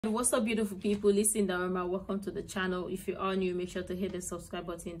What's up, beautiful people? It's Sindafam. Welcome to the channel. If you are new, make sure to hit the subscribe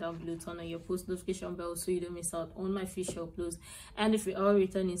button down below, turn on your post notification bell so you don't miss out on my future uploads. And if you are a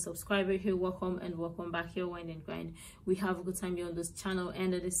returning subscriber here, welcome and welcome back here. Wine and Grind. We have a good time here on this channel,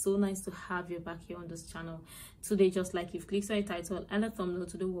 and it is so nice to have you back here on this channel today. Just like you've clicked on the title and the thumbnail,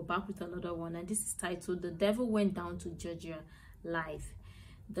 today we're back with another one, and this is titled "The Devil Went Down to Georgia Live,"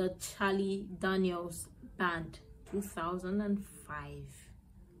 the Charlie Daniels Band, 2005.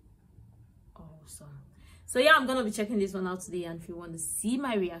 Awesome. So yeah, I'm gonna be checking this one out today, and if you want to see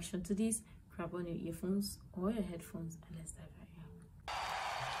my reaction to this, grab on your earphones or your headphones and let's dive right here.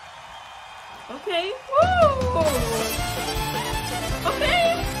 Okay. Woo!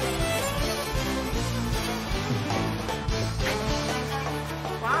 Okay.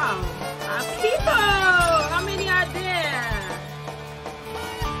 Wow. People! How many are there?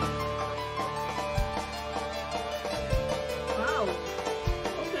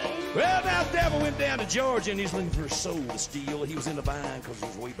 Well, now the devil went down to Georgia and he's looking for a soul to steal. He was in the bind because he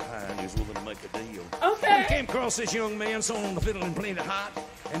was way behind. He was willing to make a deal. Okay. He came across this young man, sawing on the fiddle and playing it hot.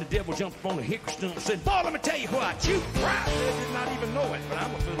 And the devil jumped up on a hickory stump and said, "Boy, let me tell you what, you right." They did not even know it, but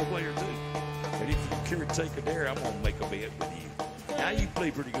I'm a fiddle player too. And if you care to take a dare, I'm going to make a bet with you. Now, you play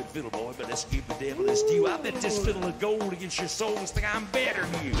pretty good fiddle, boy, but let's give the devil his due. I bet this fiddle of gold against your soul and think I'm better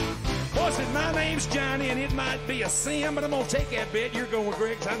than you. Boy said, "My name's Johnny, and it might be a sin, but I'm going to take that bet. You're going with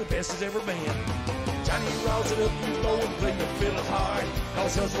Greg, 'cause I'm the best as ever been." Johnny rolls it up, you low, and play the fiddle hard.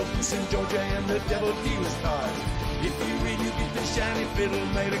 Cause hell's loose in Georgia, and the devil deals hard. If you win, you get the shiny fiddle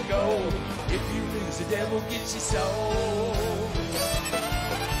made of gold. If you lose, the devil gets your soul.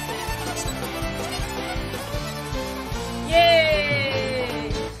 Yay!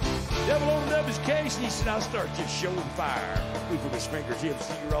 Devil opened up his case and he said, "I'll start just showing fire." He put his fingertips,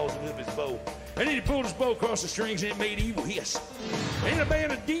 he rolls up his bow. And then he pulled his bow across the strings and it made evil hiss. And a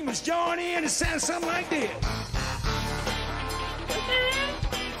band of demons joined in, it sounded something like this.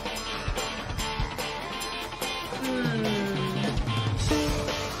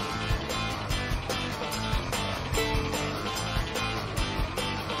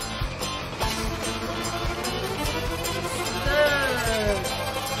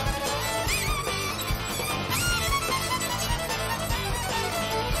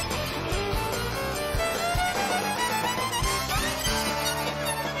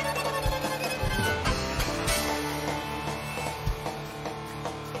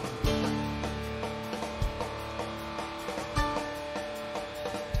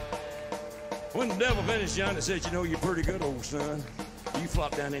 When the devil finished, Johnny said, "You know, you're pretty good, old son. You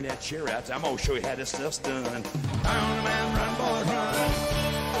flop down in that chair out there. I'm going to show you how this stuff's done." On the man, run, boys, run.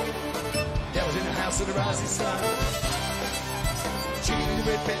 Devil's in the house of the rising sun. Chicken in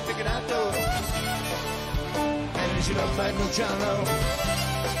the red pen, pick it out, though. And you don't fight no John.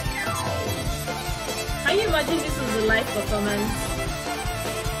 Can you imagine this was a live performance?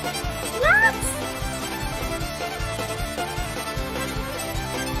 What?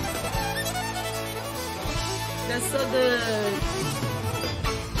 That's so good.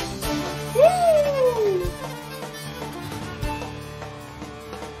 Woo!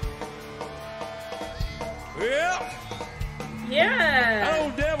 Well, yeah.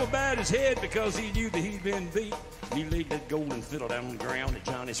 old devil bowed his head because he knew that he'd been beat. He laid that golden fiddle down on the ground at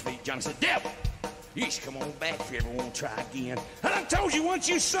Johnny's feet. Johnny said, "Devil, you should come on back if you ever want to try again. I done told you once,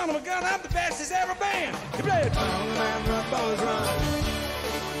 you son of a gun, I'm the best there's ever been." He played, "On the man, run, boys, run."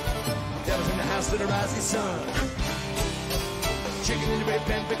 Devil's in the house of the rising sun. Chicken in the red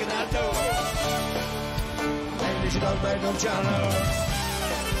pen, picking out dough. And you should all back on China.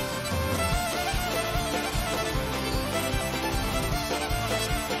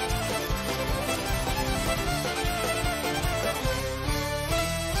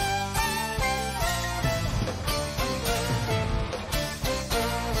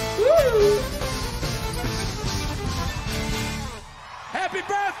 Happy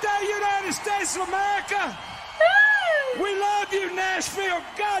birthday, United States of America. We love you, Nashville.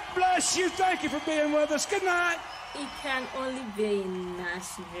 God bless you. Thank you for being with us. Good night. It can only be in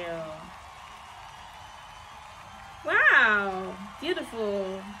Nashville. Wow.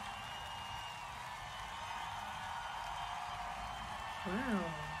 Beautiful. Wow.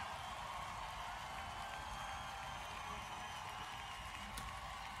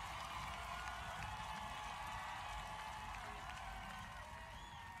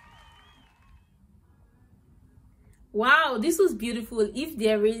 Wow, this was beautiful. If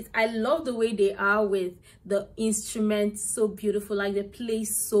there is, I love the way they are with the instruments, so beautiful, like they play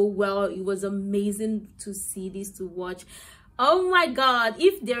so well. It was amazing to see this, to watch. Oh my god,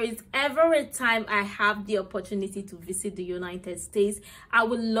 if there is ever a time I have the opportunity to visit the United States, I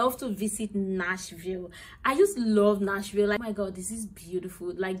would love to visit Nashville. I just love Nashville. Like, oh my god, this is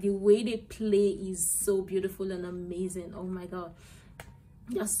beautiful. Like, the way they play is so beautiful and amazing. Oh my god,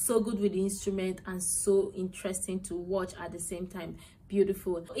 they're so good with the instrument and so interesting to watch at the same time.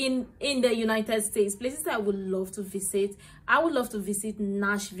 Beautiful. In the United States, places I would love to visit, I would love to visit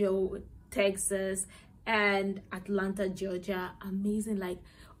Nashville, Texas, and Atlanta, Georgia. Amazing. Like,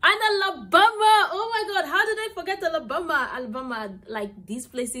 and Alabama. Oh my god, how did I forget Alabama? Like, these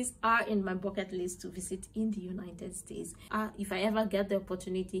places are in my bucket list to visit in the United States. If I ever get the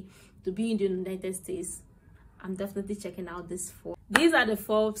opportunity to be in the United States, I'm definitely checking out this 4. These are the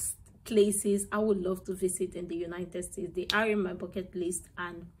 4 places I would love to visit in the United States. They are in my bucket list,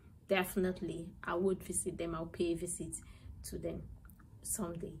 and definitely I would visit them. I'll pay a visit to them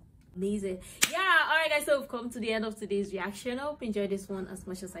someday. Amazing. Yeah, all right guys, so we've come to the end of today's reaction. I hope you enjoyed this one as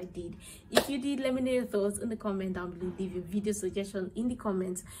much as I did. If you did, let me know your thoughts in the comment down below. Leave your video suggestion in the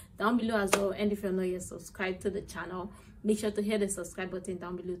comments down below as well. And if you're not yet subscribed to the channel, make sure to hit the subscribe button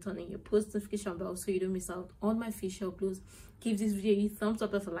down below, turn on your post notification bell so you don't miss out on my future uploads. Give this video a thumbs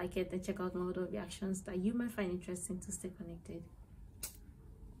up if you like it, and check out my other reactions that you might find interesting to stay connected.